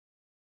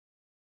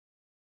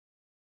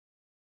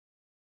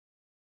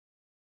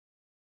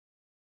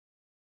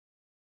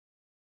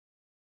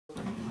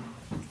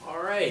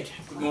All right.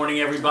 Good morning,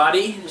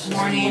 everybody. This is the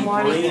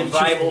Berean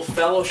Bible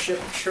Fellowship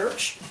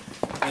Church,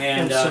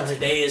 and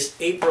today is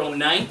April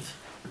 9th.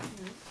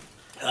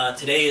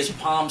 Today is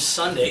Palm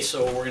Sunday,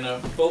 so we're going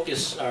to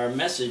focus our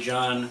message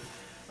on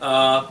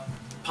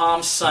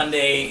Palm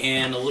Sunday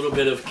and a little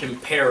bit of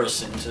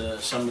comparison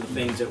to some of the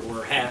things that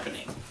were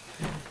happening.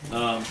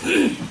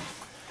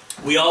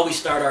 We always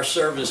start our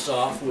service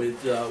off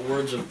with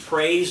words of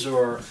praise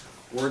or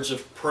words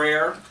of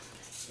prayer.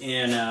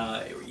 And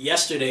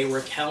yesterday,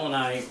 Raquel and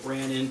I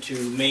ran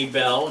into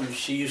Maybelle, and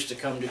she used to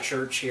come to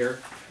church here.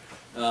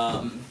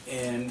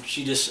 And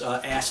she just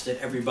asked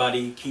that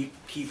everybody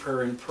keep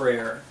her in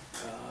prayer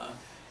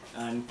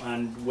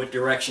on what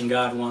direction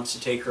God wants to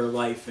take her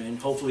life, and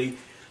hopefully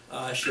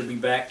she'll be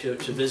back to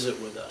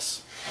visit with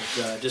us.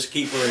 But, just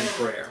keep her in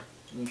prayer,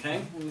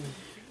 okay?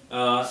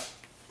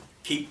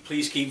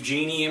 Please keep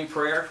Jeannie in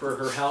prayer for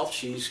her health.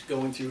 She's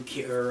going through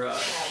her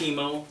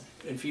chemo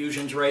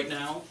infusions right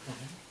now.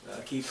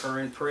 Keep her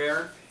in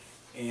prayer,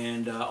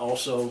 and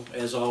also,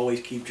 as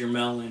always, keep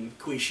Jermel and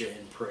Quisha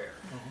in prayer.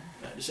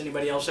 Does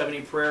anybody else have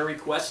any prayer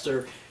requests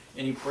or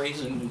any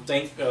praise? And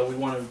we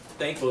want to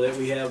thankful that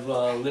we have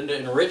Linda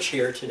and Rich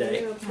here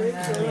today.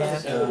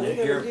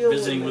 Here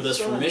visiting with us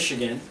from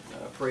Michigan.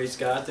 Praise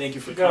God. Thank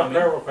you for coming.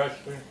 Prayer request.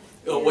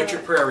 What's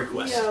your prayer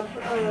request?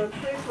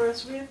 Pray for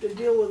us. We have to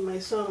deal with my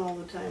son all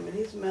the time, and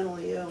he's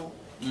mentally ill.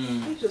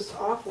 He's just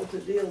awful to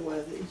deal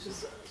with. He's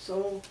just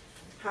so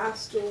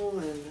hostile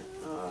and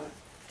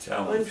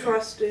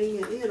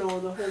untrusting, and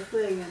the whole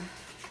thing. And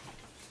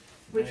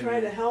we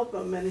try to help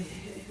him, and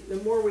the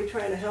more we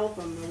try to help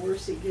him, the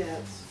worse he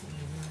gets.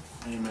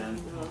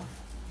 Amen.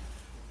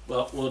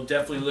 Well, we'll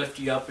definitely lift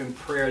you up in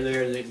prayer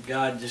there, that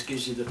God just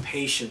gives you the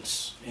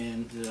patience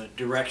and the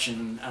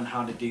direction on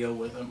how to deal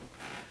with him.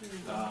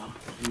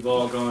 We've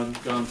all gone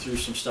through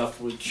some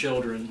stuff with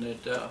children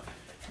that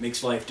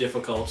makes life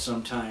difficult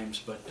sometimes,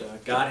 but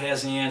God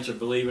has the answer,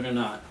 believe it or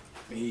not.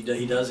 He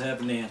does have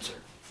an answer.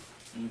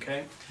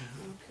 Okay?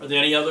 Are there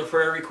any other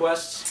prayer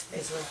requests?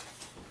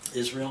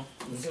 Israel?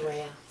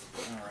 Okay.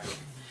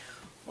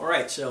 All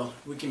right, so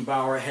we can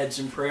bow our heads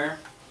in prayer.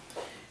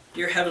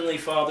 Dear Heavenly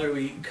Father,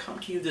 we come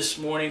to you this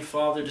morning,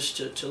 Father, just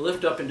to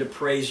lift up and to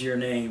praise your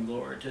name,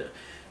 Lord,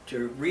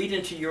 to read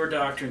into your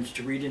doctrines,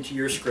 to read into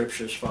your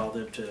scriptures,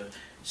 Father, to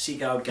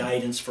seek out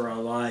guidance for our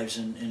lives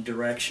and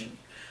direction.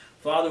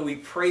 Father, we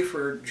pray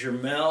for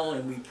Jermel,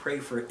 and we pray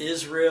for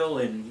Israel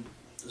and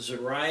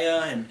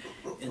Zariah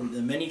and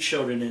the many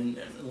children, and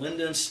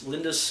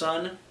Linda's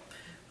son.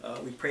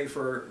 We pray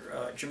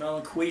for Jermel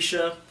and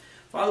Quisha.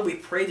 Father, we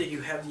pray that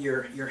you have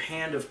your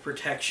hand of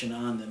protection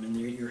on them and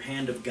your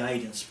hand of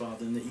guidance,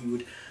 Father, and that you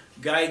would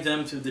guide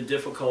them through the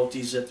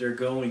difficulties that they're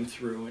going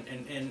through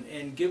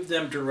and give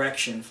them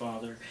direction,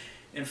 Father.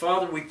 And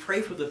Father, we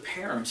pray for the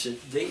parents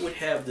that they would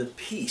have the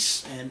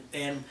peace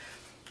and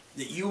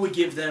that you would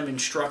give them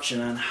instruction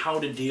on how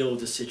to deal with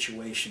the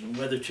situation,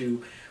 whether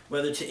to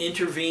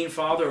intervene,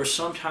 Father, or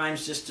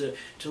sometimes just to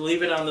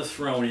leave it on the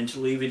throne and to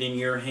leave it in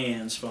your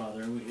hands,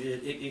 Father.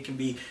 It can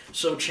be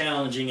so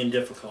challenging and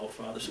difficult,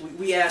 Father. So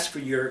we ask for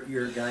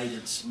your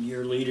guidance and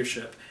your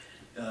leadership.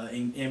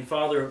 And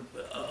Father,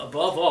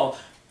 above all,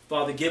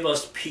 Father, give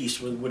us peace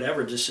with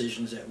whatever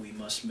decisions that we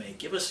must make.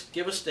 Give us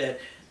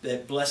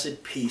that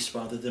blessed peace,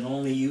 Father, that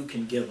only you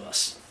can give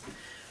us.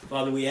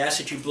 Father, we ask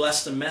that you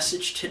bless the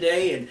message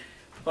today, and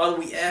Father,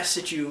 we ask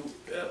that you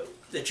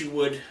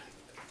would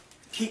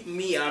keep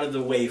me out of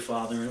the way,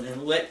 Father,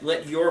 and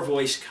let your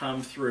voice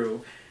come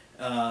through.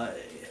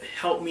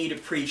 Help me to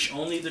preach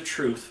only the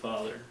truth,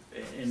 Father,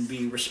 and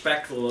be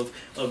respectful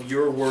of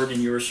your word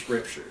and your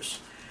scriptures.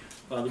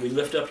 Father, we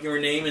lift up your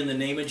name. In the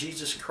name of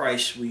Jesus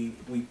Christ, we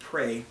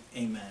pray.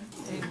 Amen.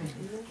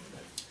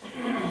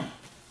 Amen.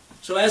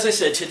 So as I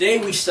said, today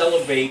we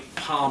celebrate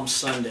Palm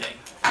Sunday.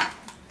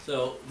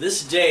 So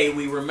this day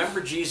we remember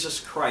Jesus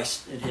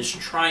Christ and his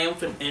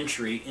triumphant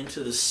entry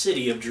into the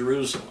city of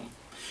Jerusalem.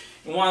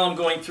 And while I'm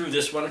going through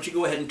this, why don't you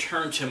go ahead and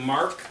turn to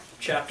Mark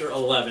chapter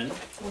 11.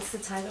 What's the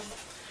title?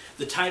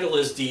 The title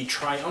is The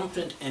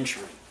Triumphant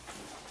Entry.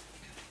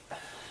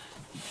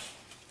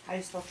 How do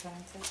you spell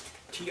triumphant?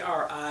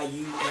 Triumphant.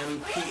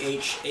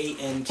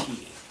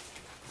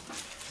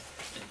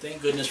 And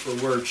thank goodness for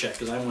word check,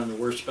 because I'm one of the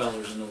worst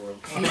spellers in the world.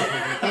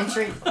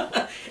 Entry.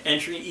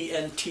 Entry,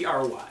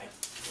 E-N-T-R-Y.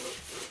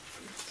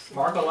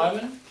 Mark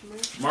 11?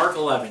 Mark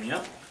 11,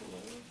 yep.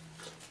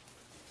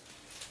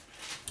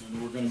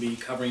 And we're going to be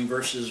covering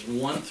verses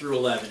 1 through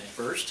 11 at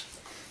first.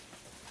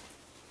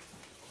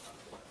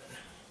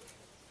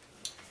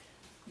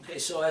 Okay,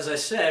 so as I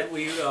said,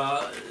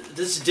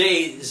 this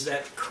day is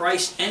that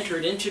Christ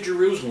entered into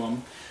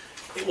Jerusalem.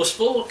 It was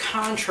full of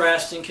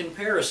contrast and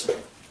comparison.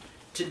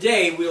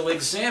 Today we'll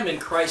examine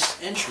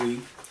Christ's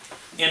entry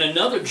and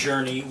another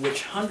journey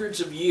which hundreds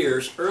of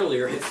years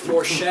earlier had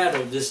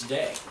foreshadowed this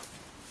day.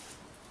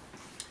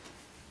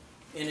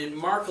 And in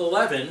Mark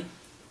 11,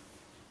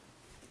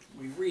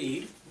 we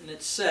read, and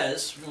it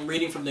says, I'm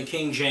reading from the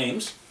King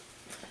James,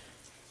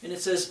 and it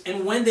says,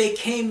 "And when they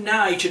came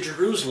nigh to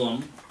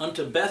Jerusalem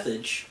unto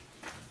Bethphage,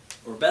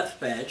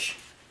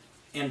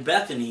 and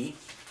Bethany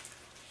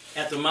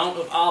at the Mount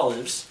of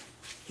Olives,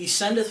 he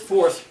sendeth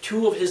forth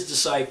 2 of his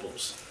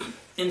disciples,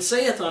 and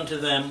saith unto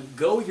them,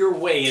 Go your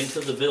way into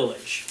the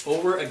village,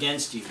 over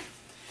against you.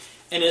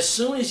 And as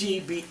soon as ye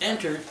be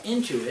entered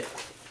into it,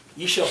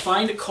 ye shall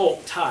find a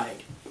colt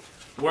tied,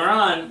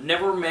 whereon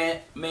never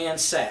man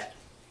sat.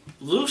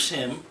 Loose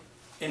him,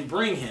 and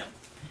bring him.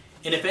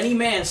 And if any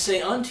man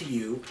say unto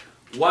you,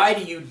 Why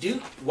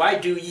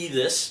do ye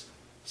this?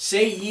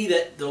 Say ye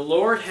that the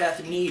Lord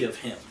hath need of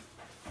him,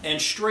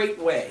 and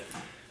straightway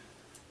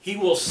he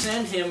will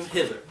send him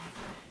hither.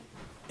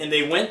 And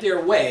they went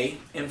their way,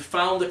 and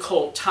found the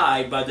colt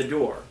tied by the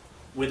door,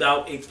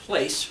 without a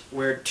place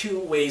where 2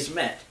 ways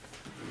met.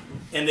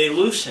 And they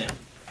loose him.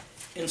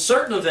 And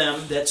certain of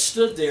them that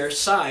stood there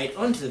sighed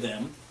unto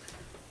them,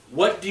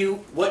 What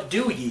do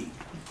ye?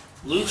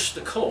 Loose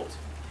the colt.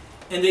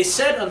 And they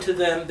said unto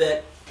them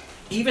that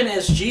even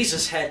as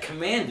Jesus had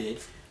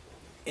commanded,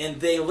 and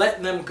they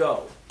let them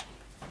go.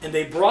 And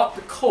they brought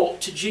the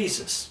colt to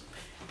Jesus,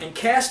 and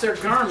cast their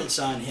garments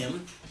on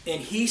him,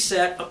 and he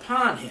sat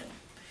upon him.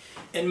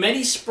 And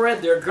many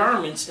spread their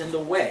garments in the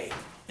way,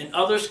 and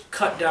others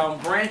cut down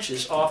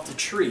branches off the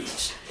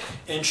trees,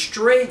 and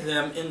strayed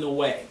them in the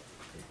way.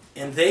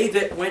 And they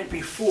that went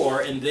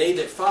before, and they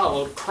that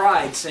followed,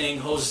 cried, saying,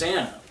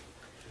 Hosanna!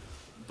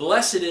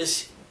 Blessed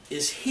is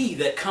he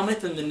that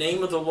cometh in the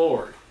name of the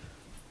Lord.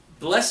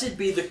 Blessed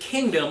be the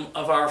kingdom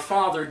of our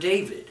father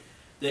David,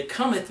 that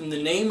cometh in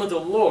the name of the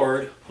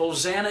Lord.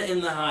 Hosanna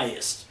in the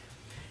highest.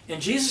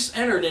 And Jesus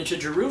entered into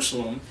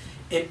Jerusalem,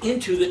 and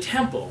into the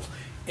temple.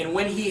 And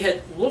when he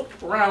had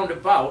looked round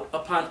about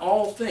upon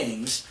all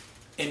things,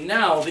 and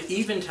now the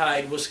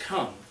eventide was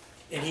come,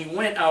 and he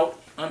went out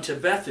unto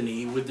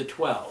Bethany with the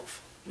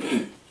 12.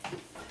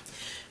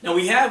 Now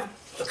we have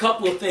a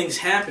couple of things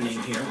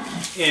happening here.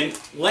 And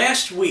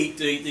last week,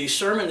 the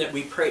sermon that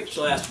we preached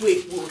last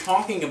week, we were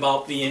talking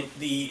about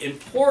the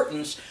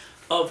importance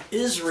of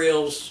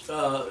Israel's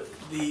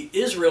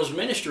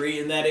ministry,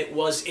 in that it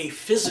was a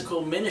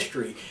physical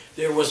ministry.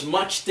 There was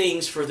much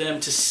things for them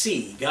to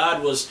see.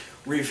 God was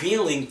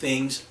revealing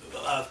things,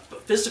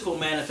 physical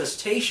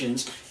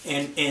manifestations,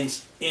 and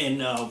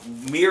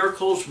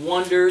miracles,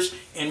 wonders,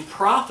 and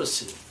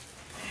prophecy.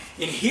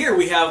 And here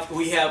we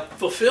have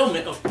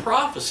fulfillment of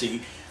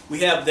prophecy.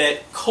 We have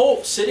that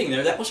colt sitting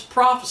there that was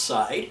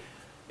prophesied,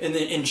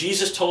 and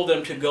Jesus told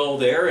them to go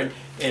there, and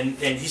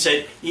he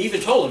said, he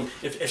even told them,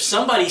 if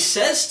somebody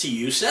says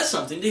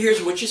something,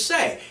 here's what you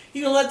say.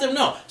 You can let them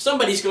know.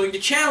 Somebody's going to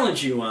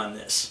challenge you on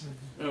this.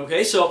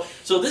 Okay, so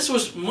this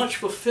was much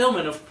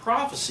fulfillment of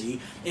prophecy,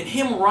 and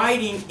him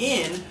riding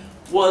in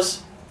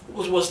was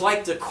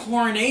like the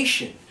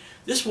coronation.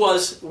 This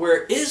was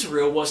where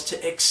Israel was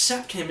to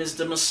accept him as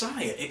the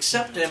Messiah,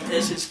 accept him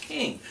as his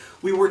king.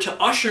 We were to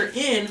usher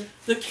in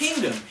the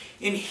kingdom.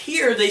 And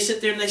here they sit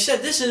there and they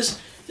said, this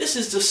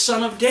is the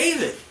son of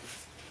David.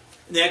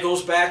 And that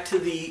goes back to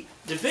the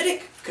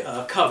Davidic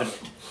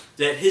covenant,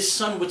 that his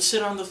son would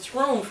sit on the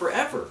throne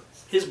forever,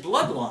 his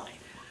bloodline.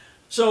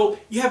 So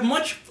you have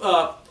much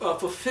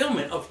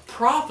fulfillment of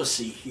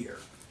prophecy here.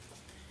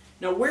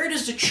 Now, where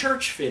does the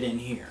church fit in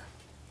here?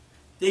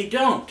 They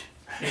don't.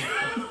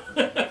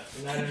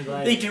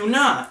 They do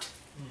not.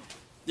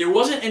 There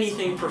wasn't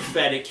anything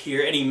prophetic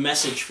here, any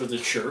message for the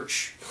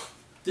church.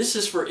 This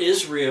is for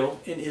Israel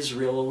and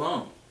Israel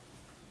alone.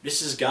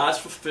 This was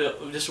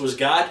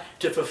God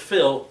to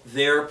fulfill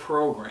their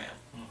program.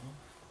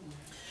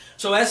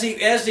 So as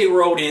they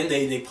rode in,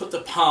 they put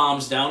the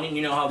palms down, and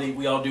you know how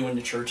we all do in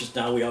the churches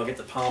now. We all get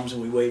the palms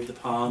and we wave the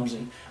palms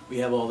and we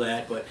have all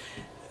that, but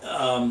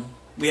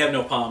we have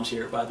no palms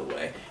here, by the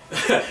way.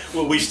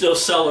 Well, we still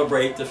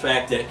celebrate the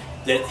fact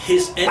that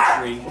his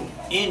entry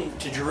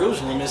into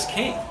Jerusalem is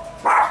king.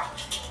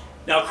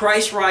 Now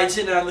Christ rides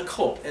in on the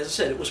colt. As I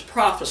said, it was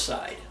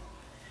prophesied.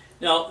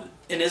 Now,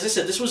 and as I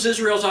said, this was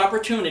Israel's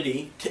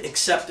opportunity to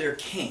accept their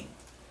king.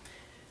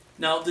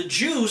 Now, the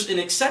Jews, in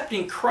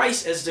accepting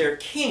Christ as their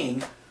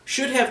king,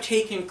 should have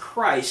taken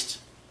Christ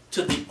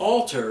to the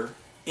altar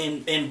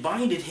and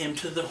binded him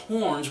to the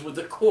horns with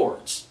the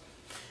cords.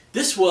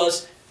 This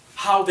was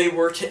how they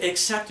were to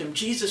accept him.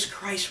 Jesus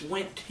Christ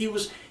went, he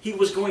was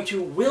going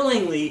to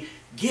willingly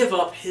give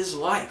up his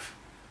life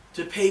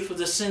to pay for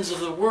the sins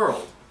of the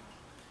world.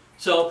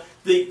 So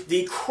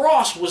the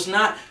cross was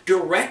not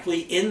directly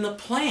in the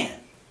plan.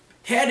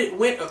 Had it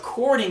went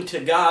according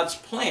to God's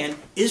plan,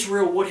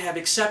 Israel would have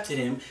accepted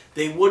him.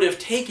 They would have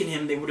taken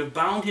him, they would have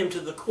bound him to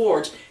the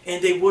cords,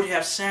 and they would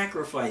have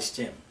sacrificed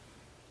him.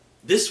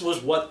 This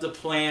was what the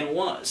plan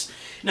was.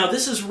 Now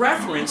this is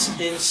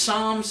referenced in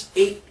Psalms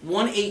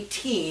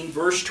 118,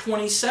 verse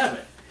 27.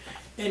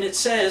 And it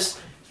says,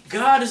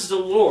 God is the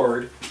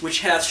Lord, which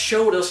hath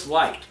showed us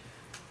light.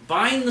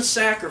 Bind the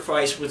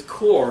sacrifice with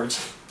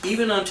cords,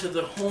 even unto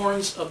the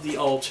horns of the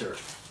altar.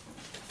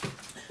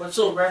 What's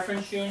the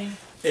reference, Junie?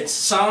 It's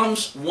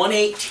Psalms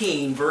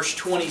 118, verse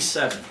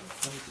 27.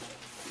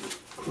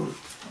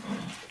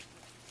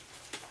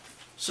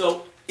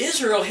 So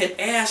Israel had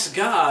asked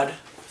God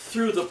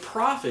through the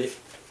prophet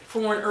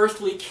for an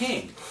earthly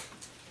king.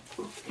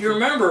 You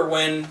remember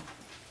when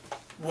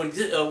when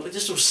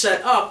this was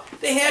set up,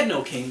 they had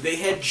no king. They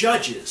had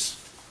judges.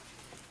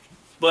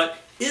 But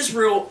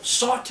Israel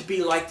sought to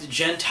be like the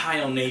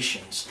Gentile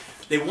nations.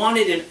 They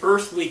wanted an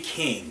earthly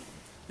king.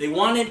 They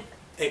wanted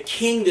a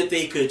king that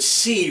they could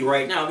see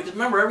right now. Because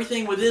remember,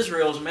 everything with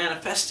Israel is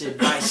manifested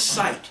by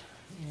sight.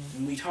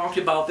 And we talked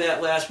about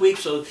that last week.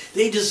 So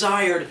they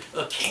desired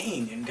a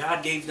king, and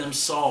God gave them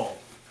Saul.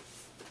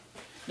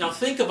 Now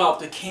think about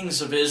the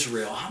kings of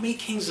Israel. How many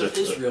kings of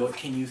Israel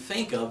can you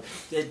think of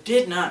that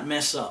did not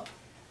mess up?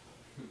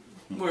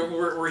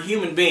 We're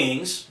human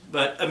beings,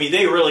 but I mean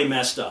they really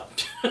messed up.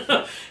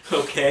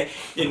 Okay,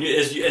 and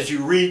as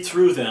you read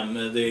through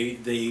them,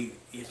 they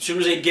as soon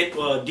as they'd get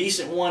a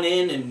decent one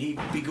in, and he'd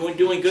be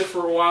doing good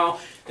for a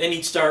while, then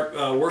he'd start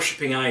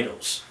worshiping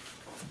idols,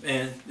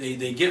 and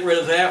they get rid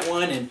of that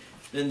one, and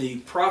then the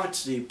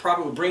prophet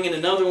would bring in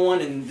another one,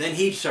 and then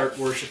he'd start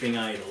worshiping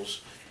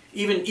idols.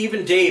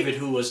 Even David,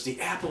 who was the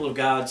apple of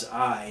God's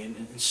eye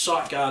and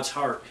sought God's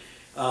heart,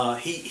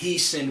 he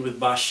sinned with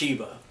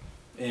Bathsheba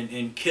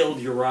and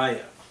killed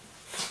Uriah.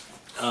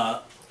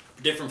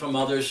 Different from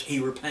others, he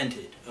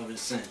repented of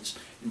his sins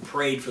and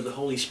prayed for the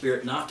Holy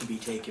Spirit not to be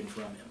taken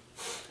from him.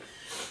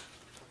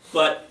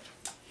 But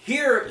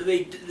here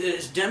it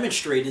is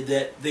demonstrated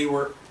that they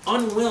were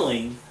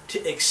unwilling to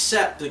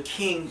accept the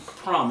king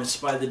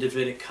promised by the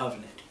Davidic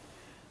covenant.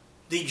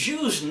 The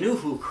Jews knew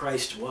who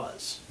Christ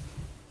was.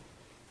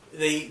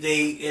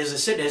 They, as I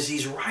said, as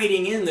he's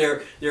riding in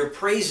there, they're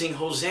praising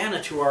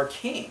Hosanna to our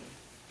King.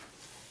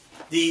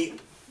 The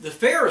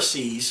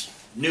Pharisees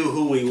knew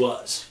who he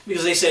was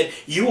because they said,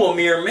 "You, a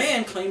mere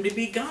man, claim to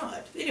be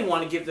God." They didn't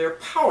want to give their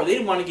power. They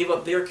didn't want to give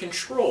up their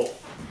control.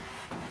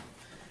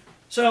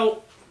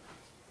 So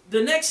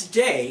the next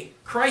day,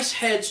 Christ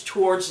heads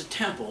towards the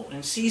temple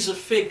and sees a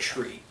fig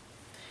tree,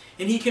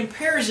 and he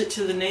compares it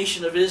to the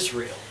nation of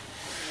Israel.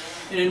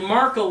 And in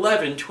Mark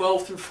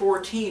 11:12 through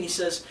 14, he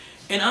says,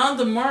 "And on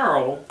the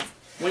morrow,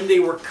 when they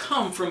were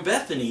come from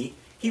Bethany,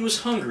 he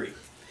was hungry.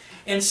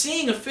 And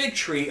seeing a fig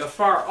tree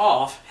afar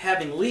off,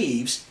 having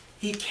leaves,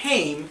 he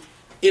came,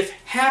 if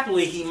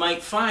happily he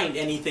might find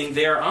anything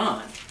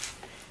thereon.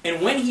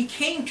 And when he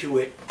came to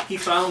it, he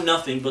found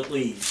nothing but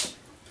leaves.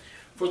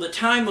 For the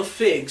time of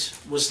figs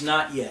was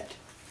not yet.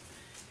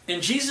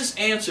 And Jesus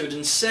answered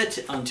and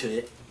said unto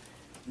it,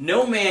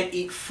 No man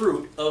eat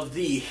fruit of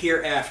thee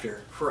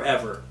hereafter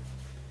forever.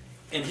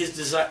 And his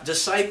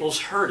disciples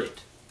heard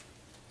it."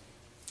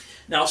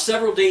 Now,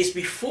 several days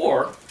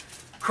before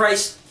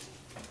Christ,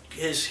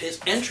 his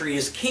entry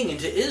as king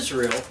into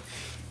Israel,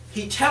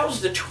 he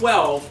tells the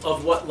 12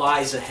 of what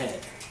lies ahead.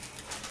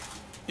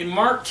 In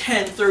Mark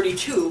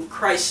 10:32,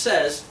 Christ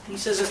says, he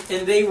says,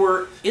 "And they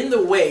were in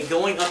the way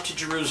going up to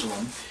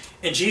Jerusalem,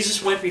 and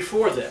Jesus went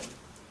before them,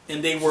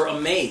 and they were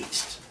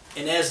amazed.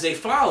 And as they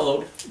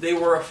followed, they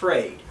were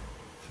afraid.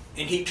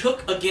 And he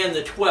took again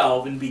the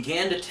 12, and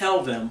began to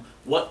tell them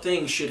what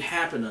things should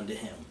happen unto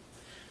him,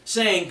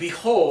 saying,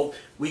 Behold,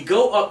 we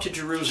go up to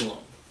Jerusalem,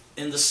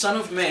 and the Son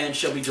of Man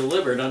shall be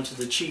delivered unto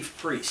the chief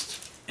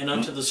priests, and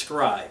unto the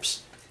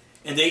scribes,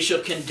 and they shall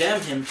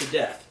condemn him to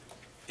death,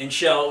 and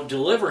shall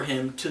deliver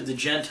him to the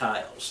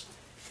Gentiles,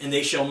 and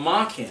they shall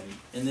mock him,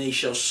 and they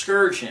shall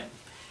scourge him,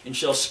 and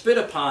shall spit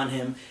upon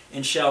him,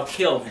 and shall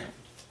kill him.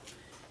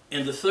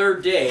 And the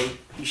third day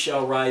he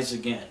shall rise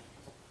again."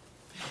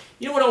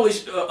 You know what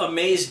always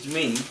amazed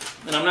me,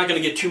 and I'm not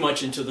going to get too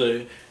much into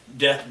the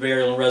death,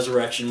 burial, and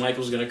resurrection.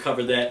 Michael's going to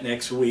cover that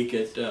next week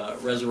at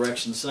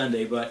Resurrection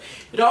Sunday. But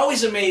it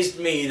always amazed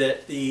me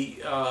that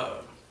the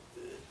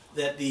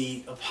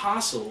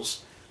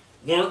apostles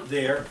weren't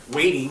there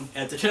waiting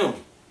at the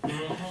tomb,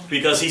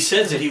 because he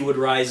said that he would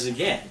rise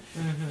again.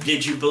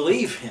 Did you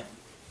believe him?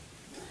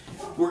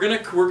 We're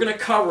gonna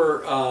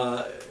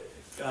cover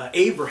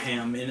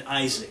Abraham and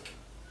Isaac,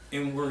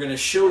 and we're going to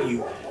show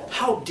you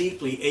how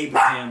deeply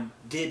Abraham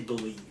did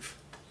believe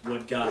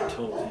what God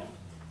told him.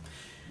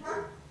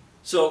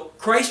 So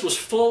Christ was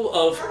full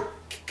of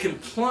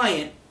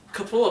compliance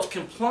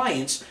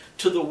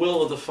to the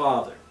will of the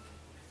Father.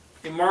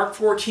 In Mark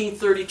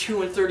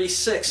 14:32 and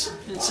 36,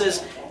 it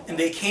says, "And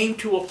they came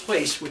to a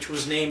place which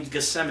was named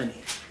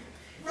Gethsemane.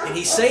 And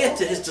he saith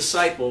to his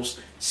disciples,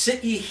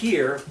 Sit ye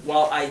here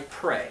while I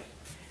pray.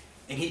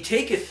 And he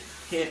taketh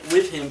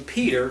with him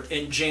Peter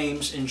and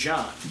James and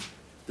John,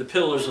 the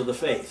pillars of the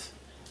faith,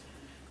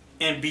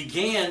 and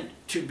began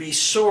to be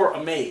sore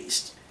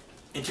amazed,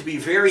 and to be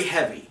very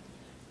heavy,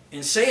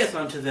 and saith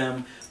unto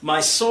them,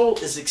 My soul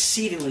is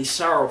exceedingly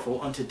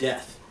sorrowful unto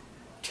death.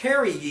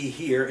 Tarry ye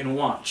here and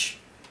watch.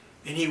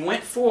 And he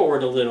went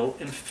forward a little,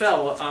 and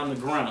fell on the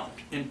ground,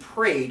 and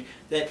prayed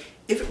that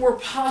if it were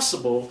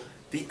possible,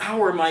 the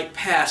hour might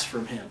pass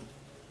from him.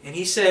 And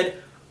he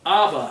said,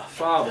 Abba,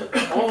 Father,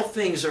 all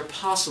things are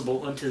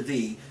possible unto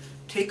thee.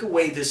 Take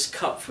away this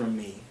cup from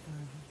me.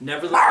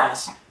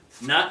 Nevertheless,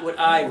 not what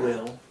I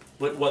will,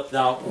 but what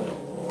thou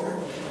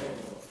wilt."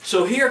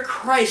 So here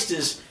Christ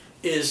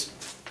is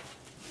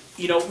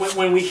you know,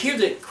 when we hear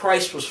that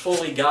Christ was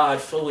fully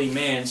God, fully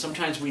man,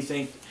 sometimes we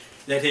think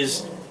that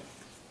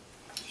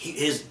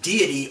his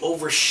deity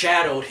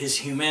overshadowed his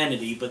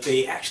humanity, but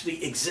they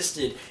actually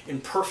existed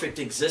in perfect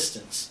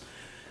existence.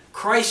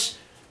 Christ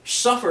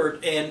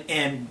suffered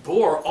and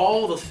bore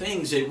all the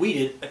things that we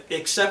did,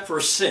 except for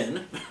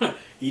sin.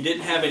 He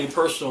didn't have any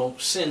personal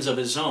sins of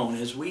his own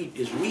as we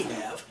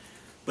have,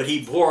 but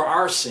he bore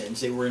our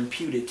sins. They were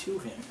imputed to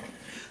him.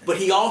 But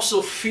he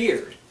also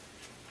feared.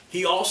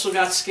 He also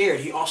got scared.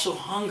 He also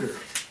hungered.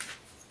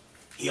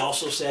 He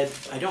also said,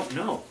 I don't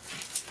know,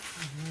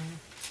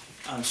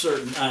 on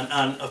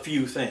a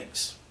few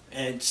things.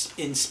 And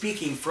in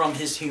speaking from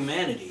his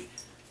humanity,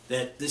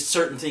 that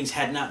certain things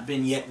had not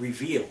been yet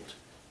revealed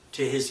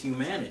to his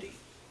humanity.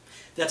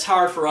 That's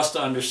hard for us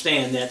to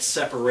understand, that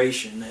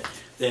separation,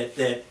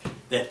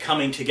 that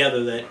coming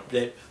together,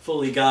 that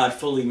fully God,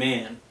 fully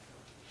man.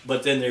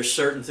 But then there's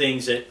certain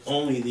things that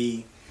only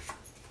the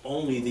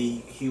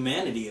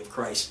humanity of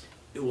Christ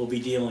will be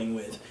dealing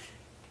with.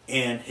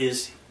 And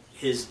his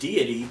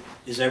deity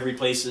is every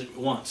place at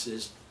once,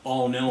 is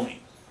all-knowing.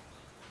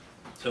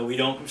 So we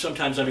don't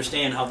sometimes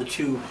understand how the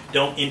two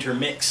don't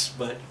intermix,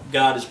 but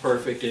God is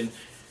perfect, and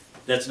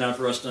that's not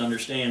for us to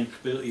understand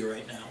completely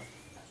right now.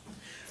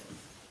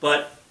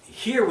 But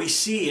here we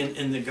see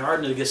in the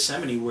Garden of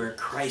Gethsemane where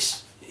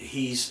Christ,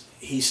 he's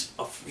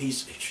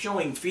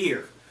showing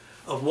fear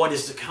of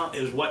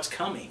what's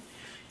coming,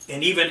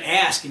 and even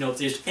ask, if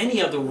there's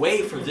any other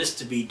way for this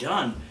to be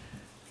done,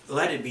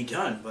 let it be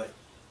done.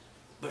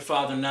 But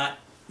Father, not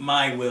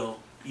my will,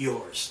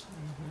 yours.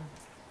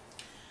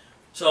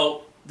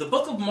 So the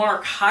book of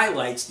Mark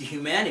highlights the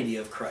humanity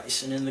of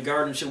Christ, and in the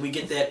garden, so we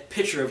get that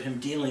picture of him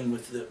dealing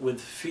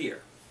with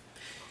fear.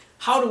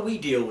 How do we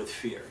deal with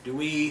fear? Do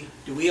we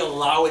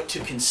allow it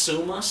to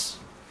consume us?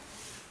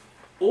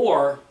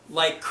 Or,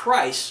 like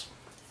Christ,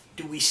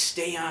 do we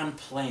stay on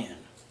plan?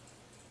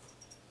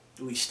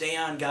 Do we stay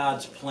on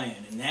God's plan?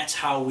 And that's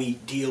how we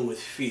deal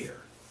with fear.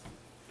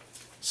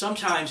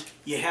 Sometimes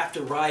you have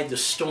to ride the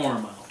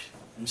storm out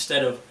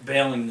instead of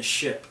bailing the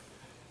ship.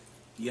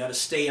 You got to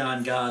stay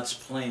on God's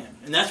plan.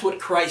 And that's what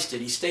Christ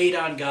did. He stayed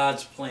on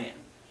God's plan.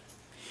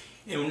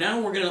 And now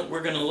we're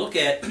gonna look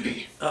at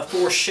a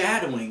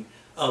foreshadowing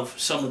of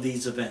some of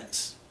these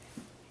events.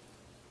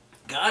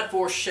 God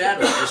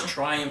foreshadowed this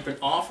triumphant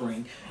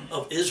offering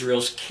of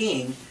Israel's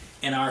king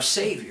and our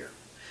Savior.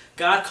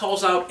 God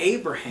calls out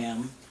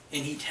Abraham,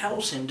 and he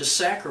tells him to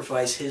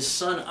sacrifice his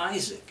son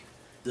Isaac,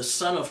 the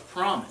son of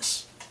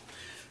promise.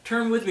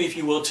 Turn with me, if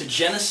you will, to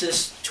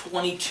Genesis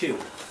 22.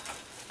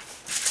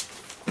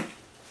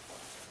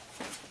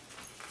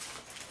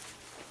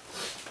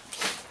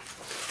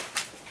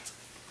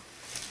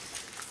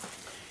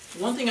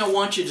 One thing I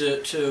want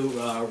you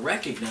to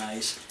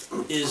recognize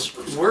is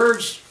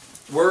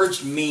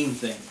words mean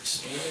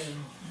things.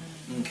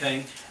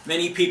 Okay?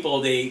 Many people,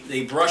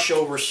 they brush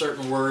over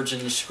certain words in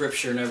the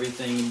scripture and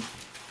everything.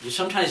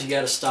 Sometimes you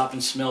got to stop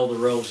and smell the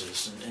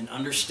roses and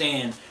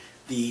understand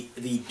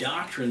the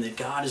doctrine that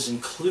God is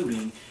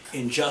including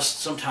in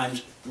just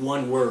sometimes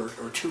one word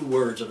or two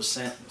words of a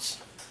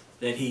sentence.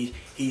 That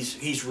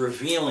he's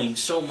revealing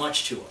so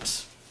much to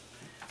us.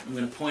 I'm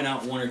going to point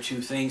out one or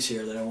two things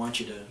here that I want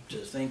you to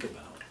think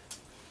about.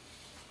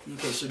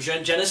 Okay, so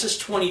Genesis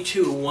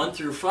 22, 1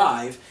 through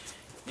 5.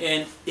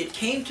 And it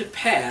came to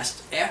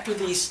pass after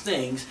these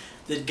things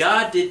that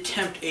God did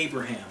tempt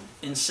Abraham,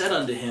 and said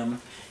unto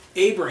him,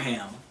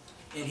 Abraham.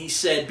 And he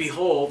said,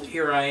 Behold,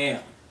 here I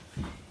am.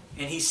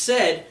 And he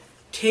said,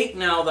 Take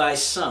now thy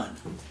son,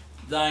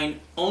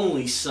 thine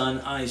only son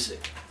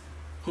Isaac,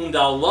 whom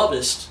thou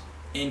lovest,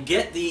 and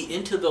get thee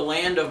into the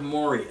land of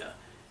Moriah,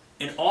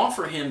 and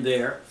offer him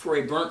there for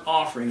a burnt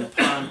offering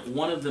upon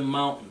one of the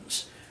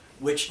mountains,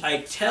 which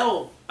I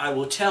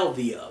will tell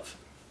thee of.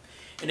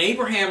 And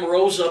Abraham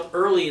rose up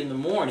early in the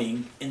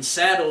morning, and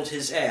saddled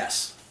his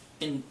ass,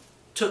 and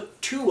took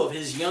 2 of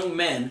his young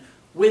men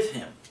with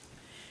him,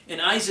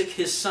 and Isaac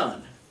his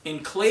son,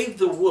 and clave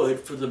the wood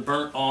for the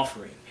burnt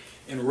offering,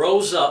 and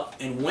rose up,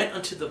 and went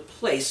unto the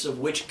place of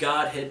which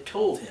God had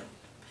told him.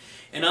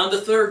 And on the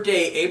 3rd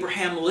day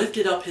Abraham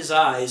lifted up his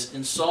eyes,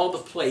 and saw the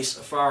place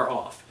afar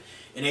off.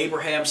 And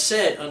Abraham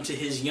said unto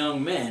his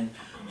young men,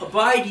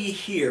 Abide ye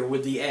here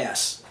with the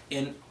ass,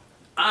 and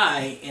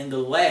I and the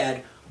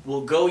lad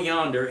will go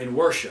yonder and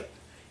worship,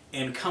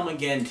 and come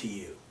again to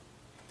you.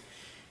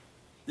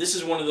 This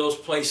is one of those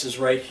places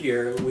right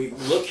here. We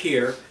look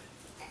here.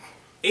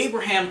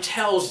 Abraham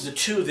tells the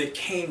 2 that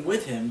came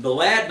with him, the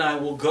lad and I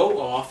will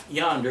go off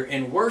yonder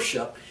and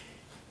worship,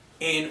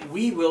 and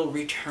we will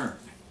return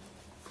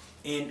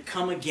and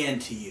come again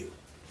to you.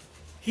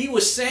 He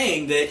was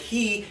saying that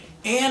he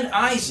and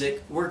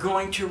Isaac were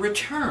going to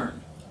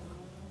return.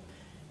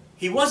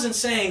 He wasn't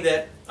saying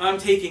that I'm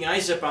taking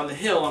Isaac on the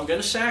hill, I'm going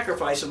to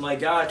sacrifice him like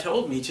God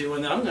told me to,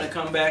 and then I'm going to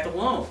come back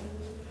alone.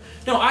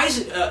 No,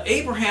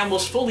 Abraham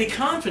was fully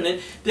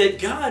confident that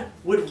God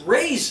would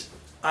raise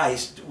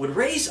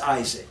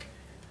Isaac.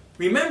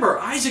 Remember,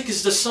 Isaac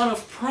is the son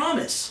of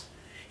promise.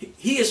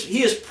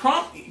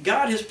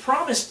 God has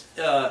promised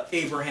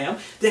Abraham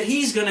that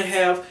he's going to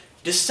have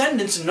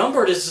descendants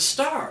numbered as the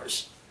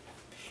stars.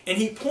 And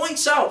he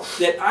points out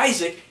that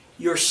Isaac,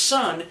 your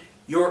son,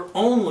 your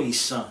only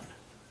son.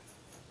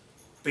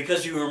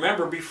 Because you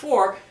remember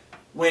before,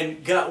 when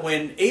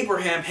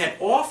Abraham had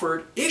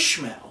offered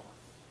Ishmael,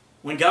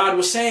 when God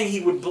was saying he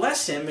would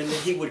bless him and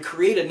that he would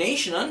create a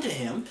nation unto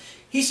him,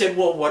 he said,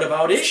 well, what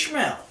about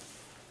Ishmael?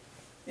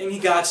 And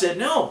God said,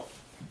 no,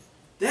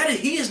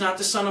 he is not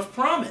the son of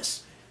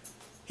promise.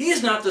 He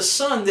is not the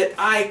son that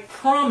I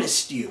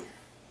promised you.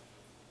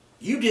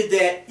 You did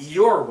that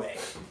your way.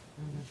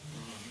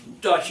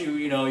 Thought you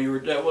were,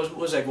 that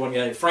was that one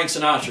guy, Frank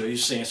Sinatra, he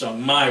was saying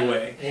something, my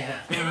way.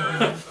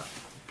 Yeah.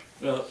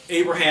 Well,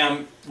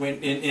 Abraham,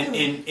 when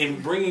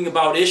in bringing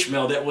about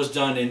Ishmael, that was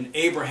done in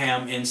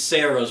Abraham and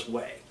Sarah's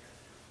way,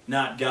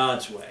 not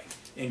God's way.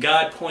 And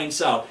God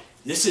points out,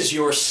 this is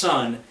your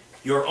son,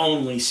 your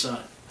only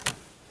son.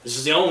 This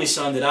is the only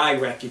son that I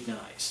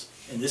recognize.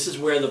 And this is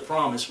where the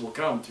promise will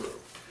come through.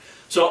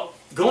 So,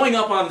 going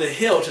up on the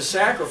hill to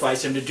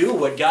sacrifice him, to do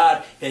what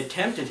God had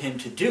tempted him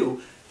to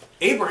do,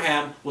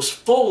 Abraham was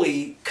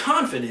fully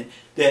confident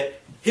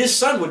that his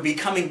son would be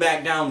coming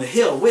back down the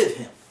hill with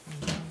him.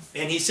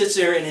 And he sits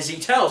there, and as he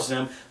tells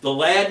them, the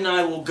lad and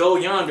I will go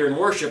yonder and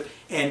worship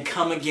and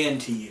come again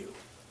to you.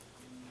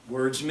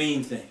 Words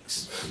mean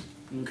things.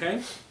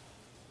 Okay?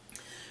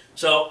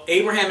 So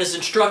Abraham is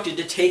instructed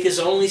to take his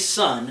only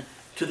son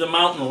to the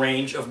mountain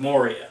range of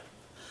Moriah.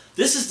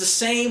 This is the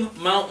same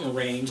mountain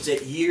range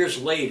that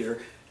years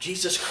later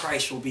Jesus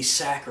Christ will be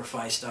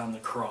sacrificed on the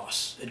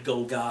cross at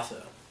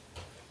Golgotha.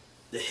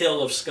 The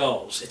Hill of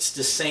Skulls. It's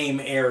the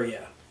same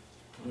area.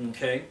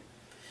 Okay?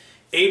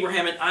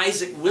 Abraham and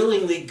Isaac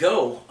willingly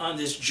go on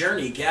this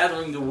journey,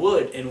 gathering the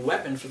wood and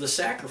weapon for the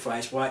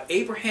sacrifice, while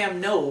Abraham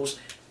knows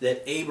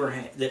that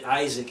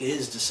Isaac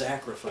is the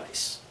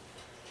sacrifice.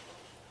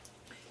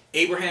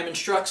 Abraham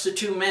instructs the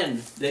two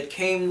men that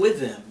came with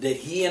them that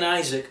he and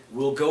Isaac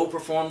will go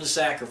perform the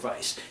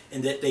sacrifice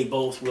and that they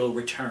both will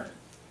return.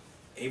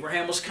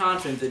 Abraham was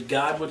confident that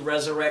God would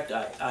resurrect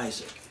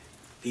Isaac.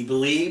 He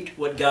believed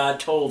what God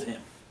told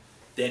him,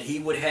 that he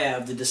would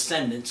have the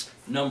descendants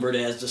numbered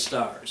as the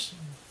stars.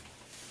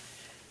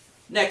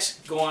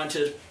 Next, go on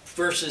to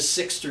verses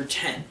 6 through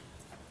 10.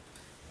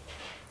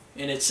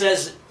 And it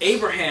says,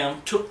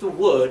 Abraham took the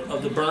wood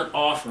of the burnt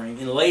offering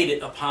and laid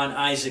it upon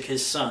Isaac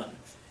his son.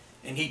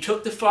 And he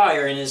took the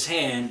fire in his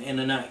hand and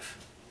a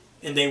knife.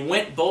 And they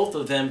went both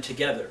of them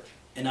together.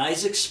 And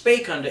Isaac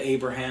spake unto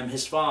Abraham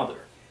his father,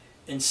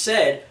 and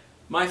said,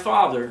 My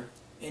father.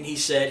 And he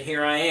said,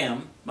 Here I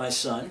am, my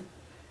son.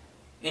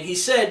 And he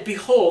said,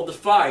 Behold the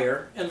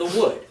fire and the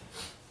wood,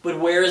 but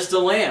where is the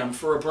lamb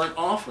for a burnt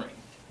offering?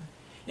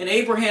 And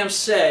Abraham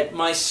said,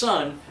 My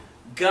son,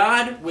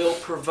 God will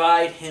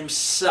provide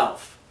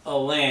himself a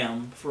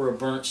lamb for a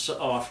burnt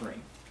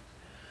offering.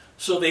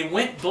 So they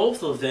went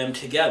both of them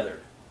together,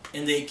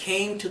 and they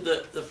came to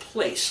the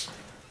place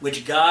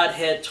which God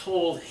had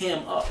told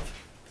him of.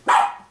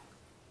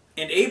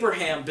 And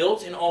Abraham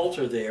built an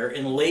altar there,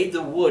 and laid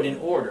the wood in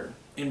order,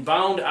 and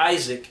bound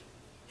Isaac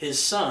his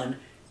son,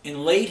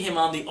 and laid him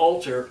on the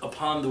altar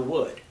upon the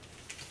wood.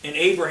 And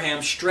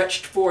Abraham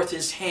stretched forth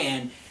his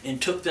hand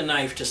and took the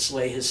knife to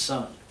slay his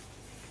son.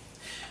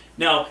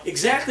 Now,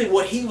 exactly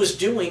what he was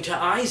doing to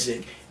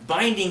Isaac,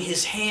 binding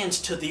his hands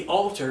to the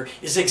altar,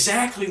 is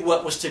exactly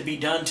what was to be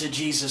done to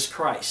Jesus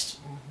Christ.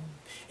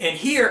 And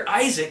here,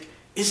 Isaac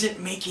isn't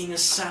making a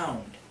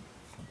sound.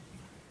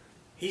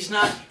 He's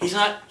not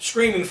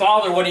screaming,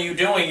 Father, what are you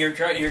doing? You're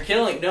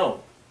killing.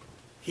 No.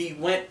 He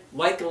went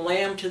like a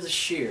lamb to the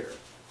shear.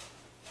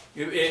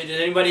 Did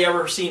anybody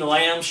ever seen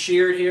lambs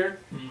sheared here?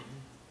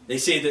 They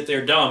say that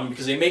they're dumb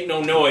because they make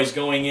no noise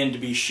going in to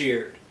be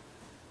sheared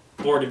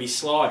or to be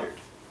slaughtered.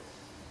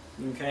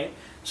 Okay?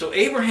 So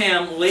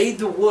Abraham laid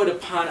the wood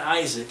upon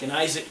Isaac, and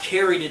Isaac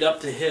carried it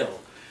up the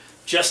hill,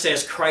 just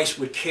as Christ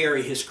would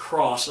carry his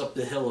cross up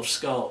the Hill of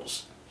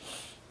Skulls.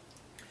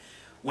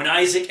 When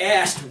Isaac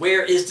asked,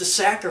 Where is the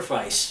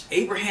sacrifice?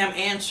 Abraham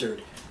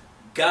answered,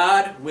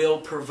 God will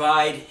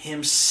provide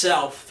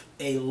himself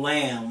a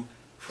lamb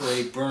for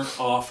a burnt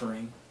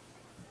offering.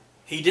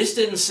 He just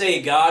didn't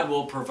say God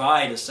will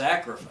provide a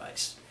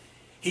sacrifice.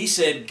 He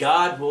said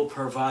God will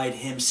provide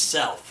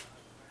himself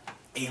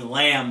a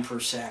lamb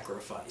for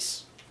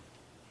sacrifice.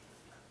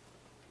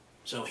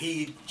 So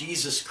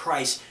Jesus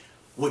Christ,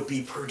 would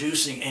be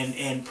producing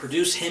and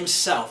produce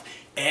himself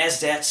as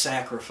that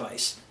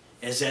sacrifice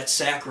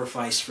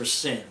for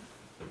sin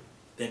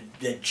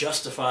that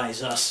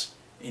justifies us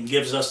and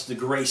gives us the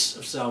grace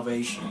of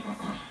salvation.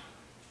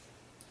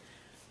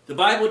 The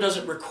Bible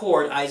doesn't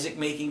record Isaac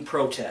making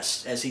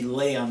protests as he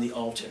lay on the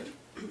altar.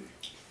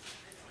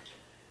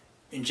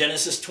 In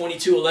Genesis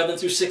 22:11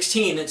 through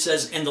 16, it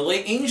says, And the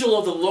angel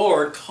of the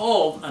Lord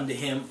called unto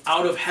him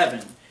out of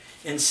heaven,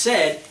 and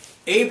said,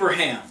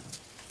 Abraham,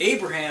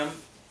 Abraham,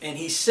 and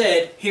he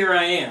said, Here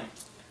I am.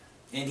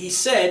 And he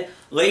said,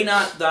 Lay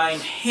not thine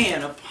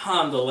hand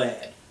upon the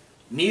lad,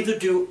 neither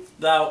do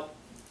thou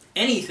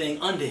anything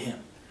unto him.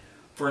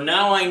 For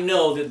now I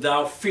know that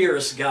thou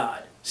fearest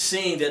God,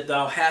 seeing that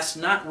thou hast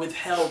not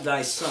withheld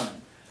thy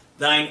son,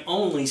 thine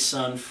only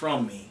son,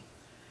 from me.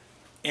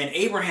 And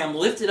Abraham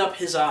lifted up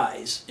his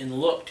eyes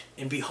and looked,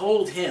 and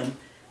behold him,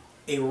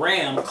 a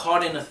ram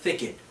caught in a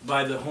thicket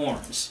by the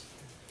horns.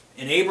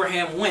 And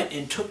Abraham went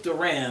and took the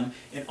ram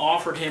and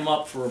offered him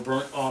up for a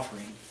burnt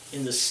offering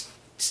in the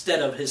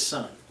stead of his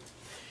son.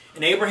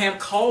 And Abraham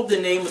called the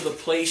name of the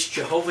place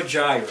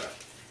Jehovah-Jireh,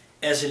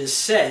 as it is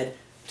said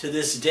to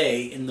this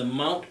day, in the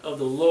mount of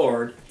the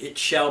Lord it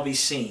shall be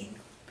seen.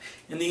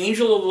 And the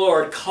angel of the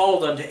Lord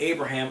called unto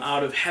Abraham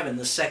out of heaven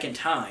the second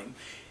time,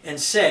 and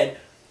said,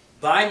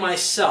 By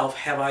myself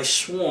have I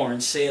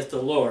sworn, saith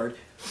the Lord,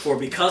 for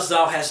because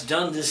thou hast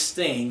done this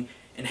thing,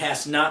 and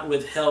hast not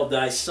withheld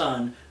thy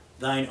son,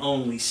 thine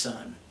only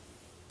son.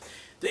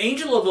 The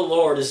angel of the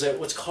Lord is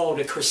what's called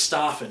a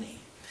Christophany.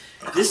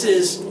 This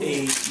is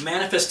a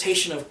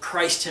manifestation of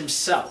Christ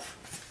himself.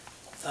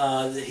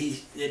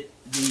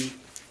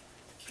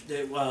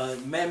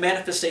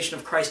 Manifestation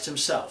of Christ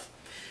himself.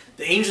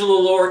 The angel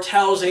of the Lord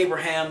tells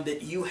Abraham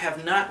that you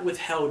have not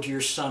withheld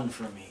your son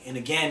from me. And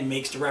again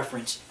makes the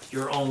reference,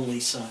 your only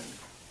son.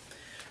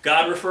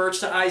 God refers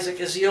to Isaac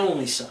as the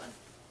only son.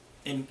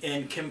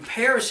 And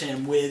compares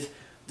him with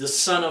the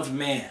Son of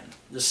Man,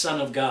 the Son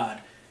of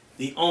God,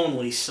 the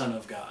only Son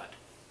of God.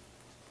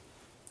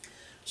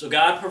 So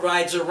God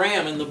provides a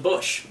ram in the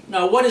bush.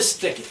 Now what is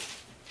thicket?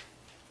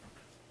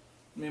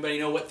 Anybody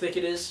know what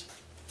thicket is?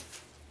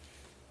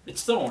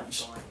 It's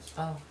thorns.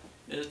 Oh.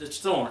 It's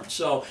thorns.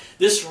 So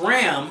this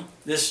ram,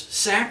 this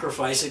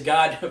sacrifice that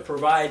God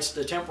provides,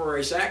 the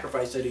temporary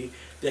sacrifice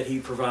that he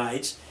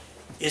provides,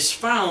 is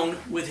found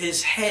with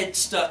his head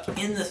stuck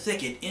in the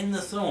thicket, in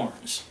the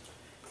thorns.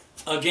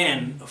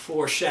 Again, a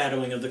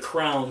foreshadowing of the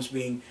crowns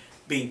being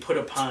put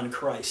upon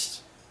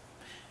Christ.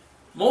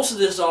 Most of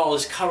this all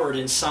is covered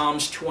in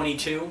Psalms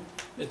 22.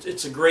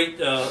 It's a great,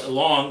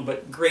 long,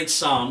 but great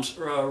Psalms.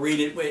 Read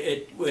it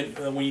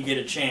when you get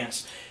a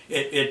chance.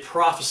 It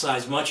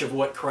prophesies much of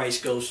what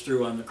Christ goes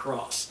through on the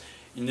cross.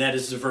 And that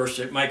is the verse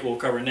that Michael will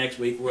cover next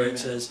week, where Amen. It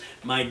says,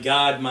 my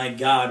God,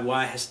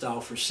 why hast thou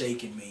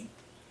forsaken me?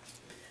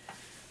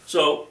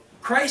 So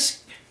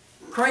Christ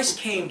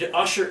came to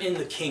usher in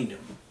the kingdom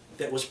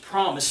that was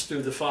promised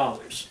through the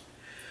fathers.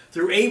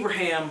 Through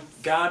Abraham,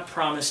 God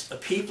promised a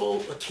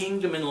people, a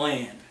kingdom, and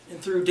land. And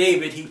through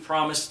David, he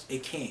promised a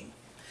king.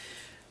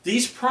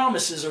 These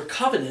promises or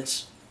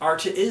covenants are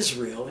to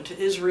Israel and to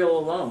Israel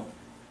alone.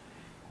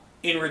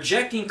 In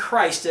rejecting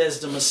Christ as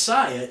the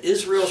Messiah,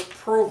 Israel's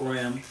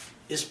program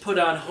is put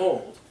on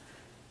hold.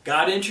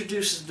 God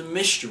introduces the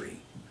mystery,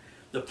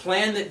 the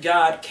plan that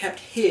God kept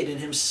hid in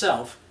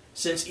himself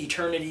since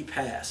eternity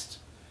past.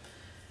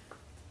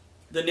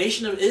 The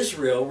nation of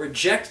Israel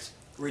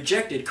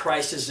rejected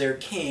Christ as their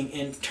king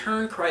and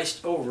turned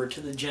Christ over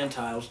to the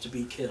Gentiles to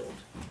be killed.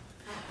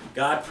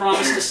 God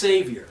promised a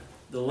Savior,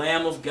 the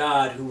Lamb of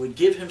God, who would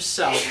give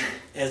himself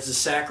as the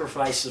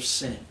sacrifice of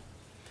sin.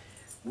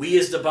 We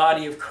as the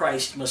body of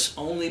Christ must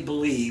only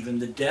believe in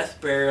the death,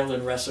 burial,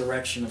 and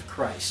resurrection of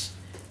Christ.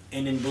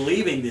 And in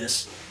believing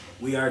this,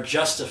 we are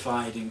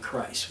justified in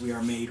Christ. We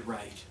are made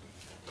right.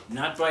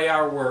 Not by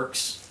our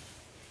works,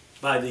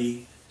 by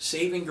the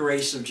saving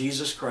grace of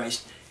Jesus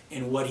Christ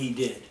and what he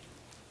did.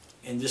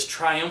 And this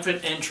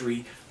triumphant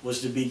entry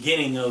was the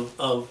beginning of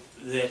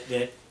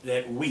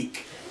that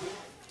week.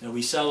 Now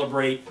we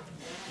celebrate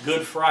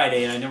Good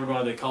Friday, and I never know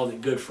why they called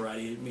it Good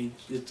Friday. I mean,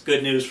 it's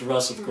good news for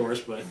us, of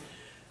course, but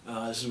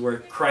this is where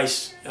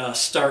Christ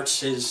starts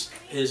his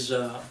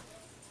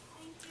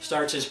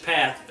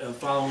path of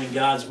following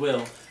God's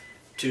will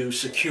to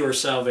secure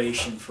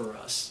salvation for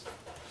us.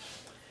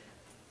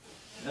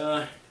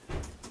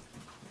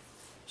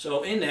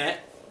 So in that,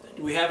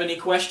 do we have any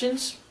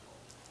questions?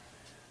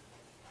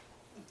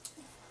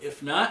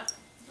 If not,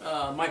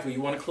 Michael,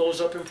 you want to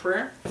close up in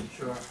prayer?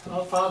 Sure.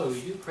 Oh, Father,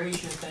 we do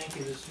praise you and thank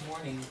you this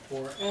morning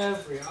for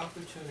every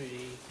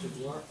opportunity to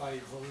glorify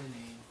your holy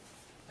name.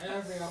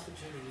 Every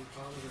opportunity,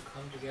 Father, to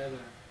come together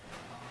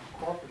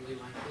corporately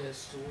like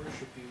this, to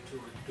worship you,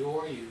 to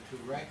adore you, to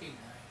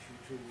recognize you,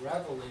 to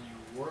revel in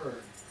your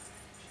word,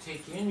 to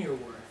take in your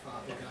word,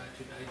 Father God,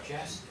 to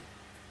digest it,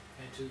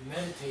 and to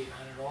meditate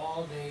on it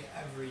all day,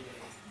 every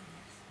day.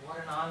 What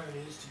an honor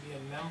it is to be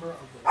a member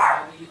of the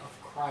body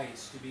of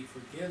Christ, to be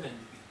forgiven, to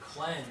be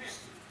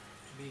cleansed,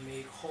 to be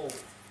made whole.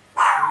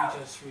 We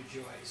just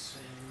rejoice,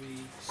 and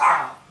we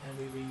stop, and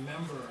we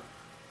remember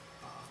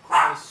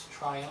Christ's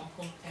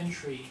triumphant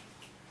entry,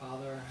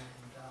 Father, and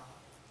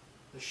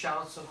the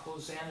shouts of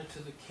Hosanna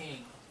to the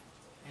King.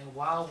 And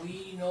while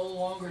we no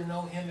longer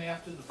know him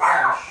after the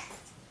flesh,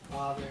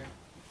 Father,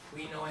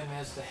 we know him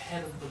as the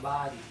head of the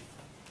body.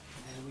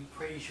 And we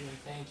praise you and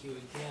thank you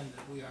again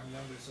that we are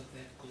members of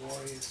that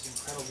glorious,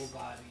 incredible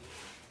body.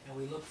 And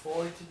we look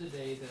forward to the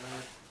day that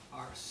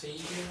our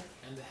Savior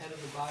and the head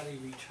of the body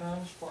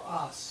returns for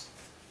us,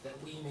 that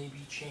we may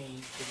be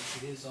changed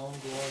into his own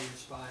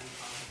glorious body,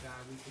 Father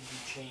God. We can be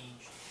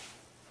changed.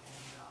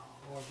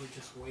 And Lord, we're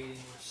just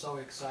waiting. We're so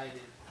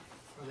excited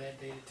for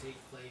that day to take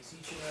place.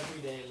 Each and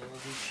every day,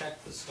 Lord, we check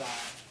the sky.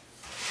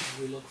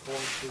 And we look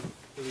forward to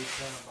the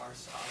return of our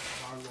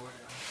Lord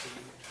and our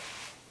Savior.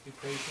 We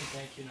praise and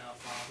thank you now,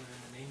 Father, in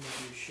the name of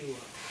Yeshua,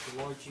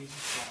 the Lord Jesus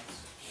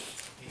Christ.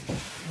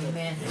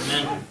 Amen.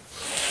 Amen.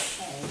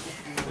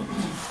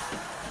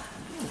 Amen.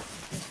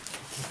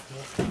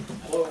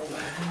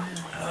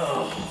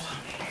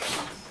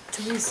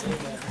 Jeez.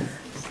 Amen.